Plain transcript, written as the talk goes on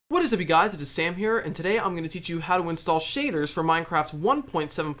What is up, you guys? It is Sam here, and today I'm going to teach you how to install shaders for Minecraft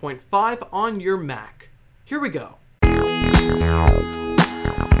 1.7.5 on your Mac. Here we go.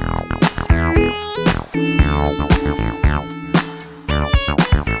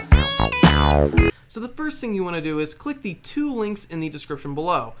 So the first thing you want to do is click the two links in the description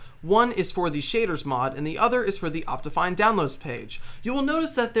below. One is for the shaders mod and the other is for the Optifine downloads page. You will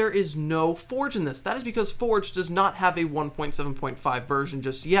notice that there is no Forge in this. That is because Forge does not have a 1.7.5 version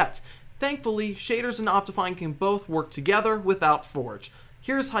just yet. Thankfully, shaders and Optifine can both work together without Forge.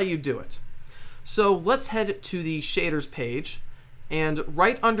 Here's how you do it. So let's head to the shaders page, and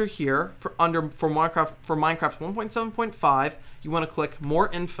right under here for Minecraft 1.7.5, you want to click More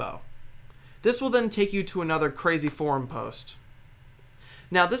Info. This will then take you to another crazy forum post.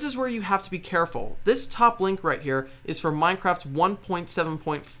 Now this is where you have to be careful. This top link right here is for Minecraft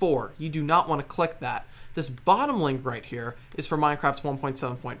 1.7.4. You do not want to click that. This bottom link right here is for Minecraft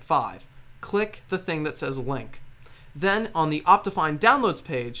 1.7.5. Click the thing that says link. Then on the Optifine downloads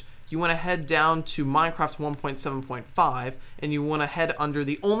page, you want to head down to Minecraft 1.7.5 and you want to head under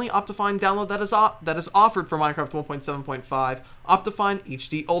the only Optifine download that is offered for Minecraft 1.7.5, Optifine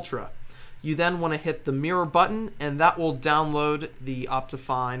HD Ultra. You then want to hit the mirror button, and that will download the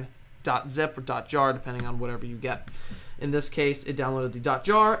Optifine.zip or .jar, depending on whatever you get. In this case, it downloaded the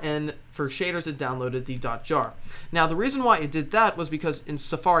 .jar, and for shaders, it downloaded the .jar. Now, the reason why it did that was because in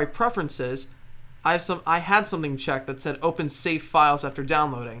Safari Preferences, I had something checked that said open safe files after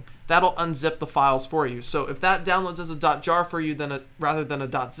downloading. That'll unzip the files for you. So if that downloads as a .jar for you rather than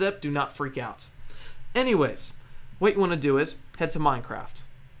a .zip, do not freak out. Anyways, what you want to do is head to Minecraft.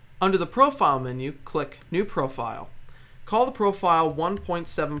 Under the Profile menu, click New Profile. Call the profile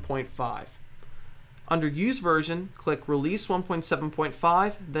 1.7.5. Under Use Version, click Release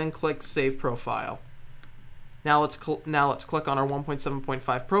 1.7.5, then click Save Profile. Now let's click on our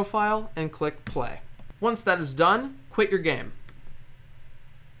 1.7.5 profile and click Play. Once that is done, quit your game.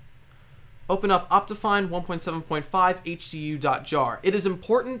 Open up Optifine 1.7.5 HDU.jar. It is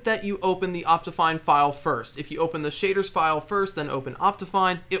important that you open the Optifine file first. If you open the shaders file first, then open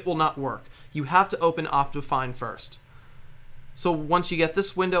Optifine, it will not work. You have to open Optifine first. So once you get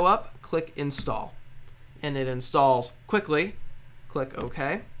this window up, click Install. And it installs quickly. Click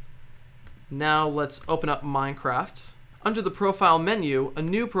OK. Now let's open up Minecraft. Under the Profile menu, a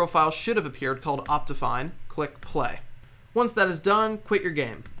new profile should have appeared called Optifine. Click Play. Once that is done, quit your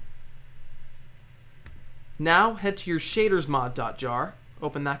game. Now head to your shadersmod.jar,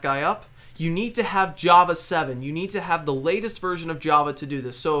 open that guy up. You need to have Java 7. You need to have the latest version of Java to do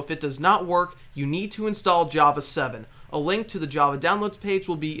this. So if it does not work, you need to install Java 7. A link to the Java downloads page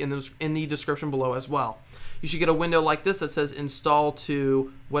will be in the description below as well. You should get a window like this that says install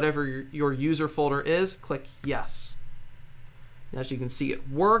to whatever your user folder is. Click yes. Now, as you can see, it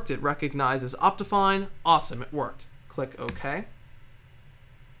worked. It recognizes Optifine. Awesome, it worked. Click OK.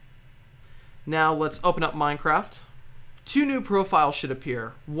 Now let's open up Minecraft. Two new profiles should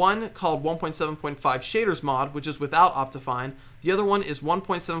appear. One called 1.7.5 Shaders Mod, which is without Optifine. The other one is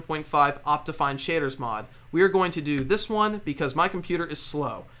 1.7.5 Optifine Shaders Mod. We are going to do this one because my computer is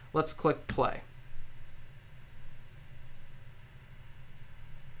slow. Let's click Play.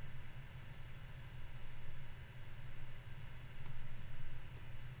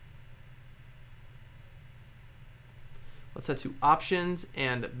 Let's head to Options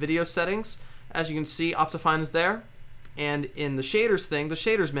and Video Settings. As you can see, Optifine is there. And in the shaders thing, the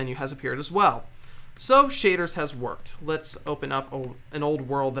shaders menu has appeared as well. So shaders has worked. Let's open up an old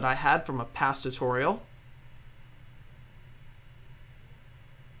world that I had from a past tutorial.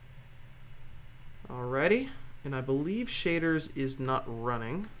 Alrighty, and I believe shaders is not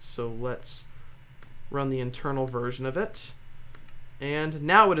running, so let's run the internal version of it. And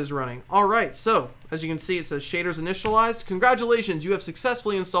now it is running. Alright, so as you can see, it says shaders initialized. Congratulations, you have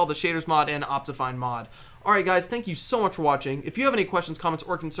successfully installed the shaders mod and Optifine mod. Alright guys, thank you so much for watching. If you have any questions, comments,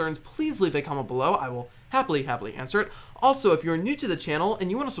 or concerns, please leave a comment below. I will happily answer it. Also, if you're new to the channel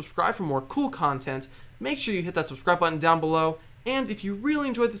and you want to subscribe for more cool content, make sure you hit that subscribe button down below. And if you really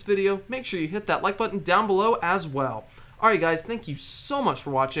enjoyed this video, make sure you hit that like button down below as well. Alright guys, thank you so much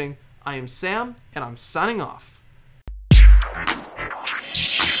for watching. I am Sam, and I'm signing off.